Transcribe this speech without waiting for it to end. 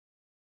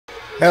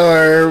Hello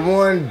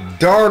everyone,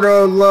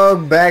 Dardo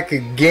Love back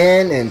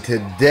again, and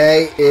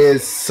today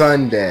is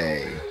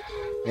Sunday.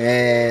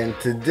 And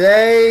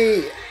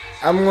today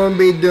I'm going to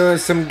be doing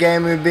some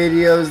gaming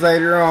videos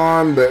later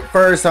on, but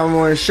first I'm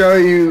going to show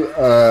you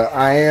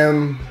I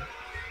am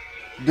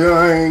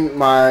doing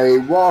my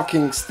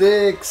walking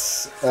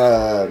sticks.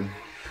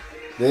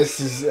 This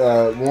is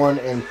one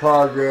in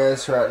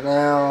progress right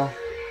now.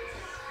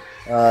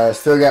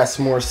 Still got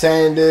some more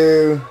sand to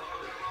do,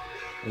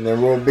 and there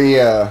will be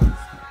a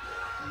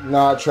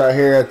notch right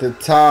here at the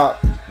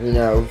top, you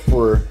know,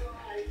 for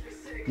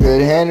good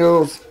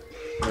handles.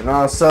 And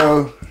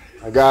also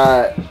I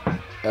got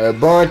a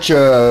bunch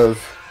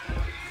of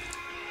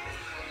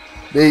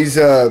these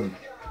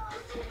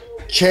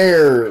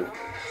chair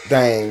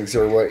things,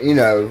 or what, you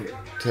know,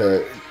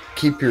 to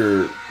keep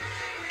your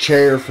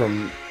chair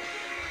from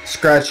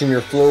scratching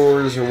your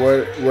floors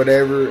or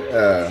whatever,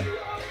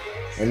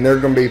 and they're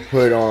gonna be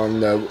put on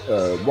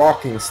the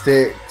walking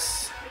sticks.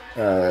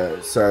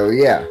 So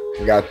yeah,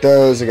 I got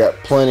those. I got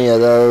plenty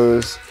of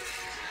those.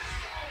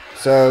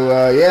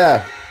 So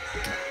yeah,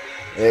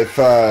 if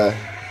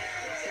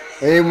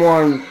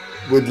anyone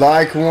would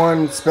like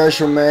one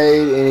special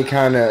made, any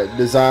kind of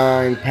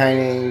design,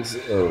 paintings,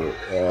 or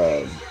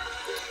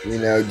you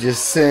know,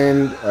 just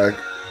send a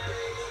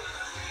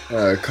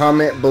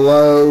comment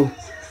below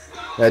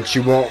that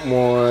you want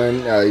one.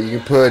 You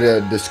can put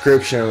a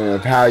description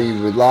of how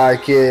you would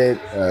like it,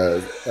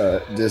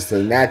 just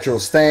a natural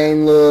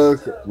stain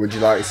look, would you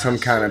like some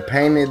kind of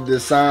painted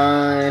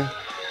design,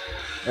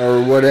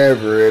 or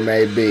whatever it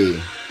may be.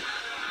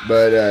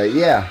 But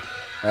yeah,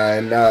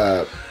 and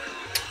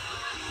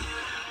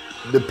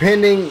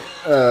depending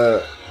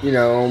you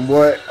know, on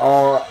what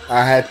all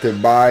I had to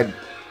buy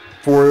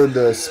for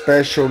the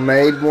special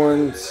made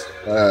ones,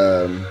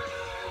 the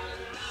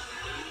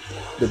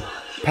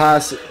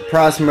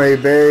price may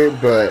vary,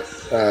 but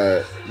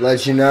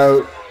let you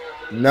know,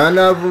 none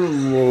of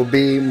them will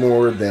be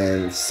more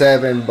than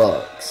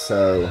 $7.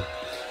 So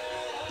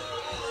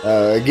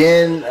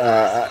again,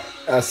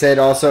 I said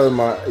also in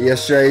my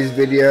yesterday's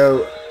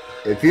video,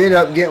 if you end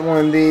up getting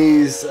one of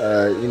these,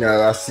 you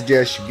know, I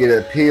suggest you get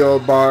a P.O.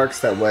 box.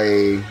 That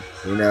way,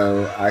 you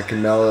know, I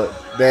can mail it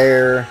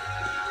there.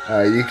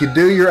 You could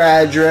do your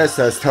address,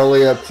 that's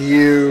totally up to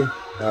you.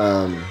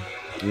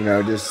 You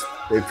know, just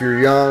if you're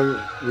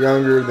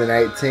younger than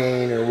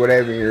 18 or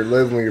whatever, you're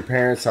living with your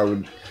parents, I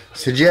would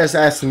suggest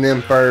asking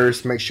them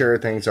first, make sure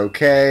everything's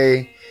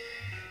okay,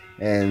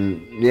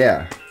 and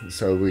yeah,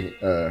 so you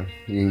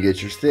can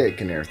get your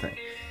stick and everything.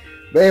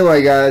 But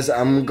anyway, guys,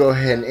 I'm gonna go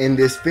ahead and end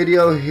this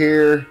video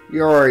here.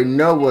 You already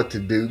know what to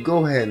do.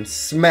 Go ahead and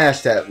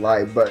smash that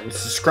like button,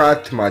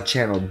 subscribe to my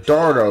channel,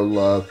 Dardo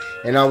Love,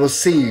 and I will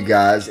see you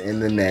guys in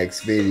the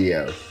next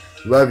video.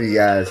 Love you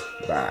guys.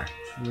 Bye.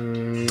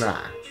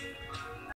 Mwah.